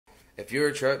If you're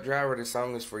a truck driver, this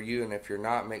song is for you, and if you're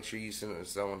not, make sure you send it to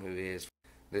someone who is.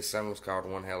 This song is called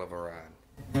One Hell of a Ride.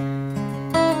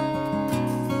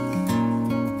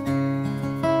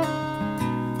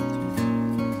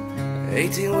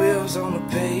 18 wheels on the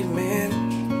pavement,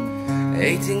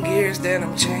 18 gears that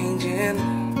I'm changing,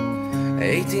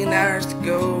 18 hours to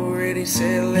go, ready,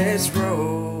 set, let's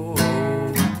roll.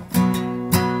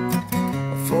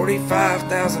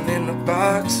 45,000 in the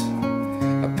box,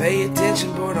 I pay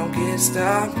attention, boy, don't get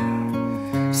stopped.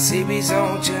 CB's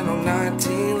on channel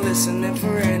 19, listening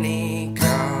for any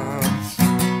cops.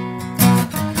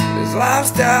 This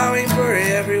lifestyle ain't for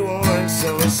everyone,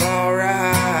 so it's alright.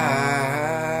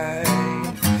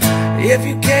 If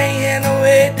you can't handle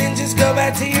it, then just go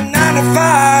back to your 9 to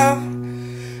 5.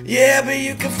 Yeah, but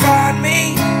you can find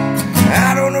me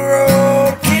out on the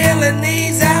road, killing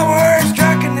these hours,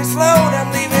 trucking this load.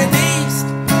 I'm leaving east,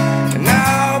 and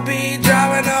I'll be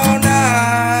driving all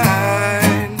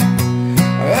night,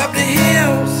 up the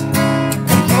hills,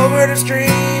 over the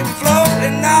stream,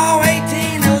 floating all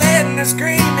 18 and letting her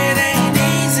scream. It ain't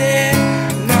easy,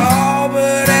 no,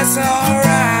 but that's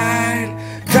alright,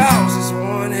 'cause it's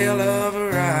one hell of a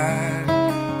ride.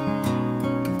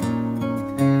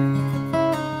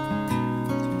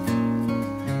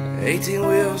 18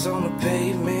 wheels on the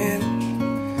pavement,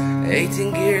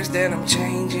 18 gears that I'm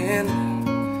changing,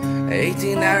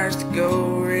 18 hours to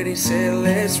go, ready, set,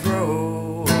 let's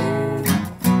roll.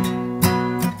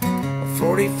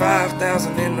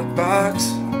 45,000 in the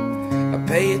box, I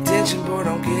pay attention, boy,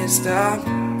 don't get stopped.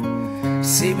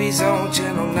 CB's on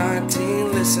channel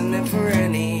 19, listening for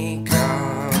any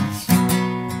cops.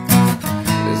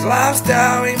 This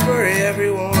lifestyle ain't for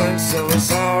everyone, so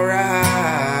it's alright.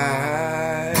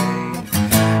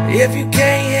 If you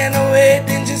can't handle it,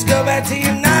 then just go back to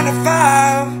your 9 to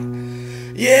 5.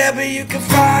 Yeah, but you can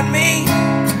find me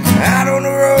out on the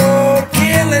road,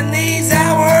 killing these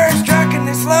hours, trucking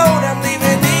this load. I'm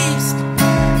leaving east,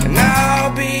 and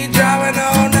I'll be driving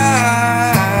all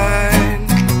night,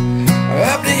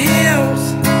 up the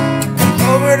hills,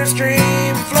 over the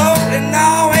stream, floating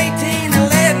all 18 and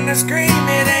letting her scream.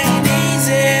 It ain't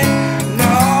easy,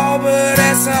 no, but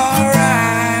that's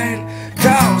alright,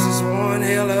 'cause it's one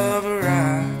hell of a ride.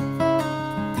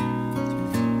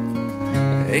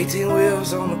 18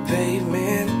 wheels on the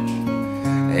pavement,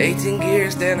 18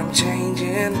 gears that I'm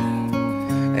changing,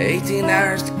 18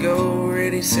 hours to go,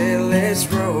 ready, set, let's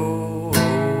roll.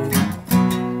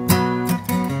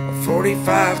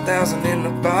 45,000 in the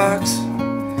box,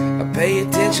 I pay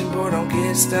attention, boy, don't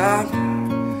get stopped.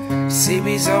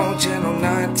 CB's on channel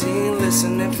 19,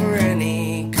 listening for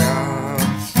any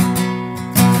cops.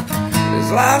 This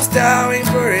lifestyle ain't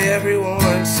for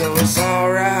everyone, so it's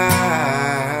alright.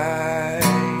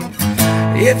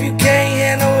 If you can't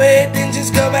handle it, then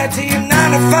just go back to your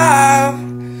 9 to 5.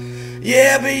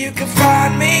 Yeah, but you can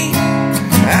find me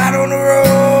out on the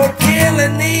road,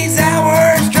 killing these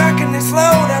hours, trucking this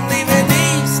load. I'm leaving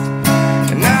east,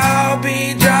 and I'll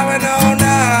be driving all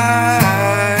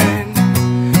night,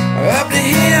 up the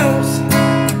hills,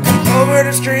 over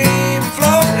the stream,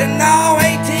 floating all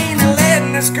 18 and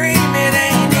letting her scream. It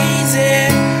ain't easy,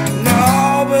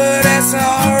 no, but that's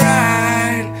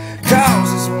alright, 'cause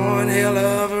it's one hell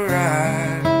of a ride.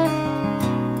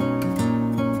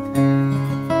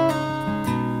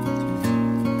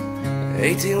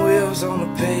 18 wheels on the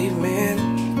pavement,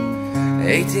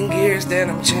 18 gears that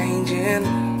I'm changing,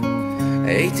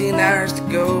 18 hours to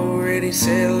go, ready,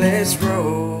 set, let's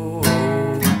roll.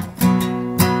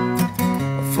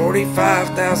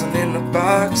 45,000 in the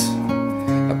box,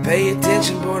 I pay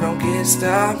attention, boy, don't get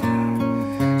stopped.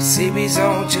 CB's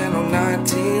on channel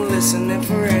 19, listening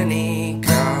for any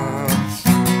cops.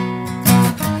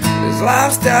 This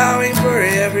lifestyle ain't for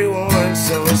everyone,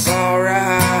 so it's alright.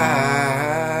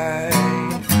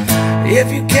 If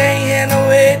you can't handle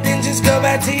it, then just go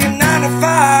back to your 9 to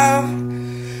 5.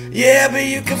 Yeah, but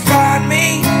you can find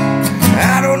me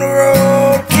out on the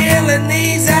road, killing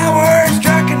these hours,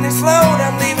 trucking this load.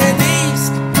 I'm leaving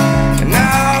east, and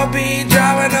I'll be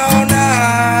driving all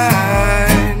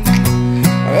night,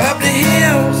 up the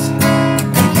hills,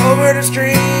 over the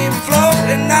stream,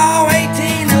 floating all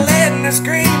 18 and letting her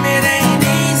scream. It ain't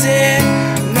easy,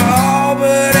 no,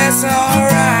 but that's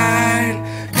alright,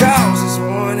 'cause it's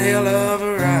one hell of a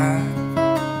ride.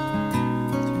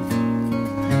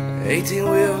 18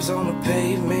 wheels on the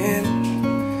pavement,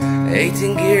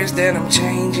 18 gears that I'm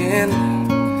changing,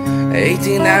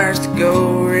 18 hours to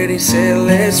go, ready, set,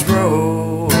 let's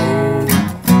roll.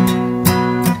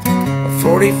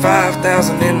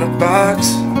 45,000 in the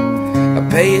box, I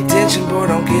pay attention, boy,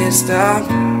 don't get stopped.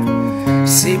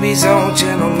 CB's on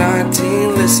channel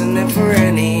 19, listening for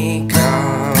any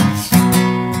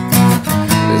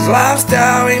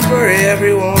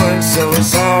everyone, so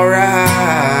it's alright.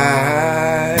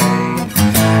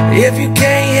 If you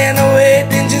can't handle it,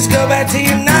 then just go back to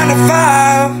your 9 to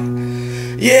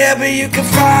 5. Yeah, but you can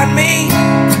find me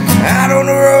out on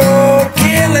the road,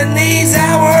 killing these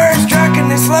hours, trucking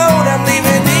this load. I'm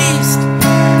leaving east,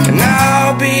 and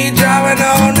I'll be driving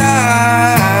all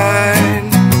night,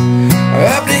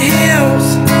 up the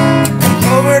hills,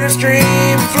 over the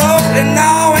stream, floating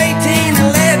all 18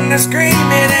 and letting her scream.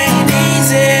 It ain't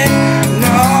easy,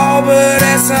 no, but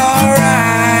that's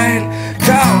alright,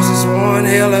 'cause it's one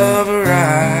hell of a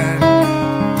ride.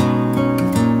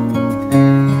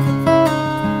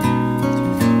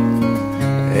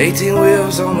 18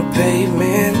 wheels on the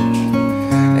pavement,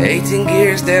 18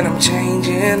 gears that I'm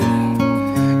changing,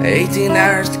 18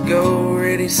 hours to go,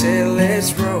 ready, set,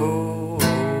 let's roll.